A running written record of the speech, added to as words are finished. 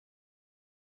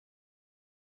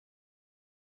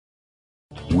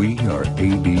We are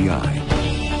ADI.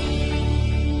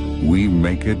 We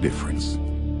make a difference.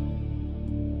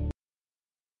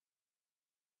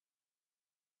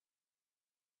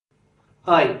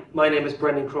 Hi, my name is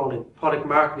Brendan Cronin, Product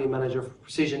Marketing Manager for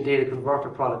Precision Data Converter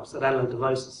Products at Analog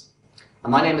Devices.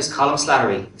 And my name is Colin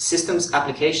Slattery, Systems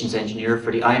Applications Engineer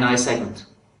for the I&I segment.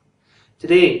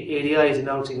 Today, ADI is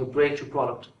announcing a breakthrough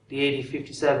product, the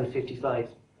AD5755.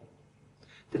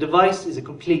 The device is a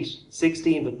complete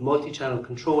 16-bit multi-channel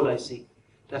control IC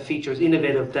that features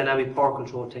innovative dynamic power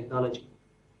control technology.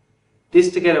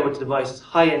 This, together with the device's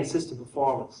high-end system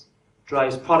performance,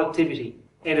 drives productivity,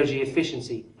 energy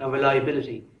efficiency and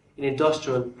reliability in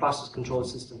industrial process control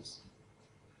systems.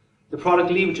 The product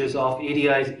leverages off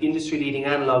ADI's industry-leading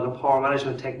analog and power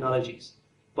management technologies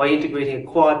by integrating a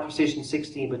quad precision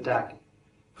 16-bit DAC,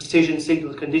 precision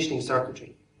signal conditioning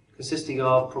circuitry consisting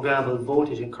of programmable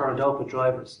voltage and current output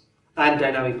drivers, and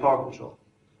dynamic power control,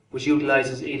 which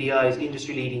utilizes ADI's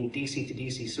industry-leading DC to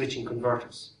DC switching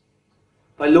converters.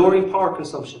 By lowering power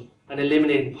consumption and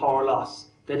eliminating power loss,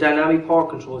 the dynamic power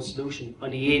control solution on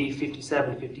the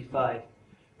AD5755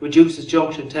 reduces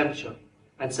junction temperature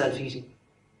and self-heating.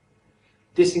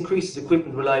 This increases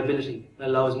equipment reliability and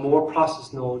allows more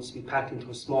process nodes to be packed into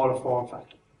a smaller form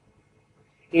factor.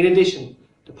 In addition,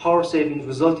 the power savings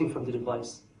resulting from the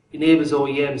device enables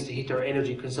OEMs to hit their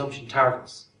energy consumption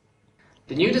targets.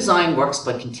 The new design works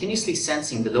by continuously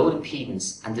sensing the load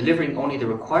impedance and delivering only the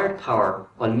required power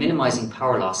while minimizing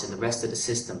power loss in the rest of the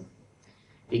system.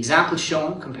 The example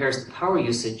shown compares the power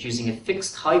usage using a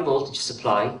fixed high voltage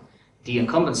supply, the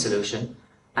incumbent solution,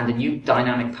 and the new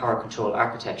dynamic power control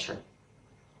architecture.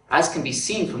 As can be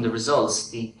seen from the results,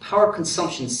 the power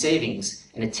consumption savings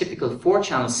in a typical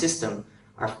 4-channel system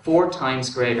are 4 times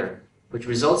greater, which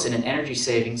results in an energy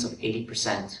savings of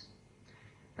 80%.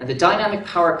 And the dynamic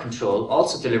power control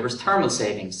also delivers thermal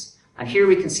savings, and here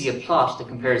we can see a plot that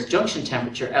compares junction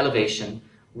temperature elevation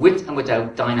with and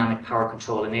without dynamic power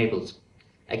control enabled.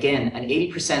 Again, an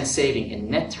 80% saving in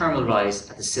net thermal rise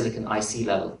at the silicon IC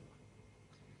level.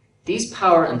 These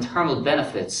power and thermal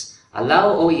benefits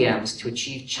allow OEMs to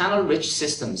achieve channel-rich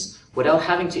systems without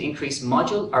having to increase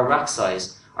module or rack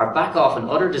size or back off on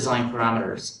other design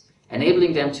parameters,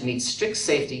 enabling them to meet strict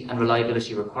safety and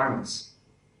reliability requirements.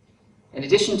 In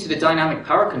addition to the dynamic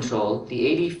power control,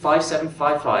 the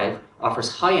AD5755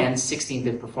 offers high-end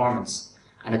 16-bit performance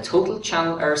and a total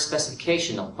channel error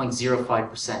specification of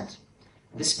 0.05%.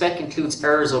 This spec includes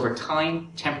errors over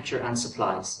time, temperature and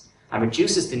supplies, and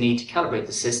reduces the need to calibrate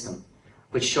the system,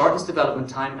 which shortens development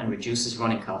time and reduces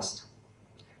running cost.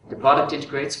 The product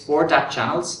integrates 4 DAC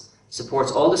channels,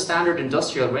 supports all the standard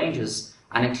industrial ranges,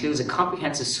 and includes a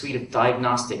comprehensive suite of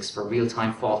diagnostics for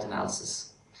real-time fault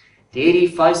analysis. The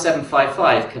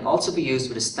AD5755 can also be used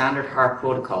with a standard HARP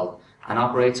protocol and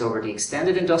operates over the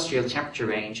extended industrial temperature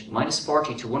range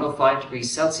 -40 to 105 degrees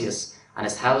Celsius and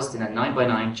is housed in a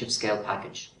 9x9 chip scale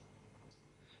package.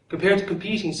 Compared to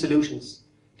competing solutions,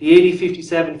 the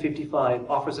AD5755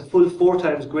 offers a full 4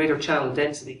 times greater channel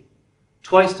density,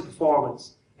 twice the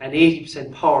performance, and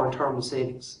 80% power and thermal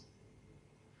savings.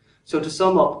 So to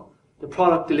sum up, the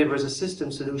product delivers a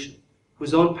system solution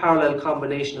whose unparalleled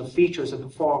combination of features and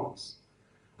performance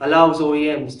allows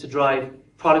OEMs to drive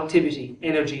productivity,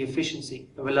 energy efficiency,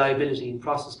 and reliability in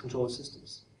process control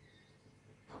systems.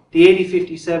 The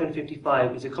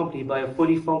AD5755 is accompanied by a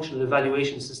fully functional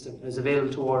evaluation system and is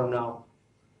available to order now.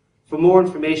 For more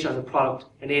information on the product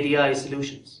and ADI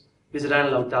solutions, visit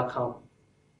analog.com.